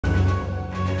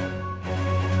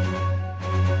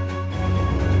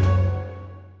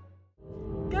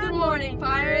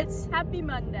Pirates! Happy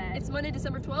Monday! It's Monday,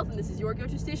 December 12th, and this is your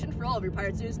go-to station for all of your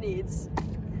Pirates news needs.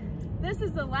 This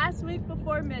is the last week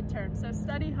before midterm, so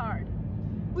study hard.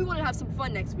 We want to have some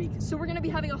fun next week, so we're going to be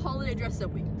having a holiday dress-up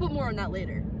week, but more on that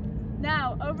later.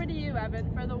 Now, over to you,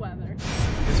 Evan, for the weather.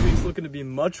 This week's looking to be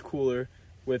much cooler,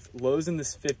 with lows in the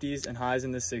 50s and highs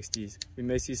in the 60s. We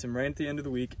may see some rain at the end of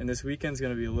the week, and this weekend's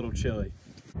going to be a little chilly.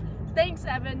 Thanks,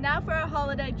 Evan. Now for our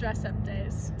holiday dress-up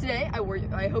days. Today,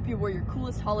 I hope you wore your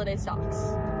coolest holiday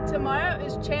socks. Tomorrow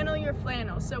is Channel Your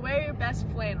Flannel, so wear your best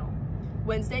flannel.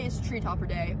 Wednesday is Tree Topper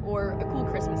Day, or a cool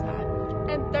Christmas hat.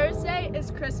 And Thursday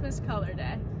is Christmas Color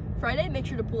Day. Friday, make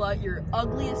sure to pull out your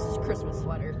ugliest Christmas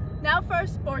sweater. Now for our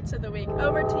sports of the week.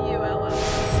 Over to you, Ella.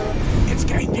 It's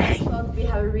game day! We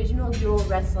have a regional dual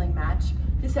wrestling match.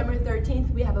 December 13th,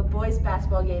 we have a boys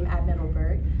basketball game at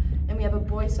Middleburg, and we have a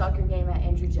boys soccer game at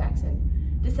Andrew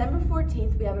Jackson. December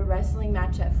 14th, we have a wrestling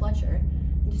match at Fletcher.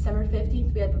 And December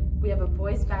 15th, we have a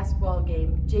boys basketball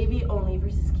game, JV only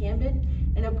versus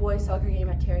Camden, and a boys soccer game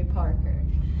at Terry Parker.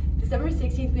 December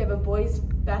 16th, we have a boys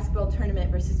basketball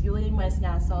tournament versus Yulee in West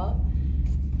Nassau.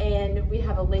 And we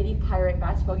have a Lady Pirate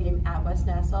basketball game at West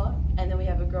Nassau. And then we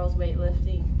have a girls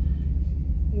weightlifting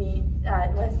meet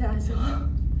at West Nassau.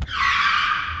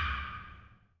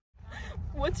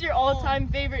 What's your all-time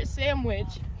favorite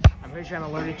sandwich? I'm pretty sure I'm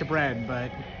allergic to bread,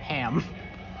 but ham.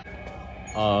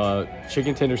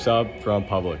 Chicken tender sub from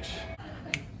Publix.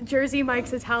 Jersey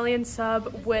Mike's Italian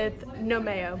sub with no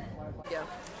mayo.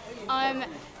 Yeah.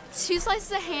 2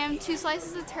 slices of ham, 2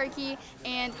 slices of turkey,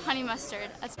 and honey mustard.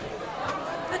 That's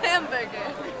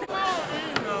Hamburger.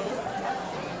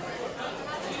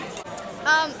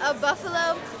 a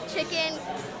buffalo chicken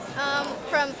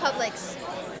from Publix.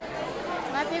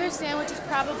 My favorite sandwich is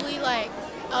probably like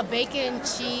a bacon,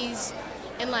 cheese,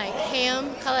 and like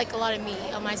ham. Kind of like a lot of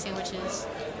meat on my sandwiches.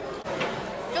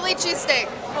 Philly cheesesteak.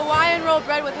 Hawaiian roll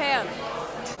bread with ham.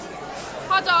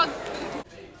 Hot dog.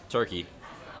 Turkey.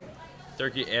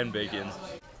 Turkey and bacon.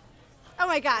 Oh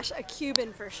my gosh, a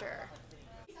Cuban for sure.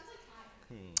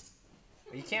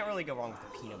 You can't really go wrong with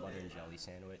the peanut butter and jelly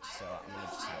sandwich, so I'm gonna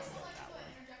just have to go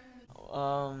with that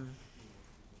one.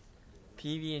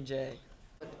 PB&J.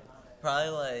 Probably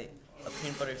like a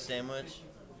peanut butter sandwich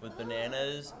with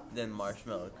bananas, then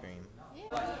marshmallow cream.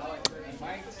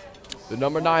 The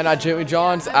number 9 at Jimmy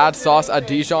John's, add sauce at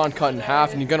Dijon, cut in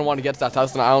half, and you're gonna want to get that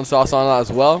Thousand Island sauce on that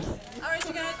as well. All right,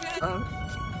 you guys.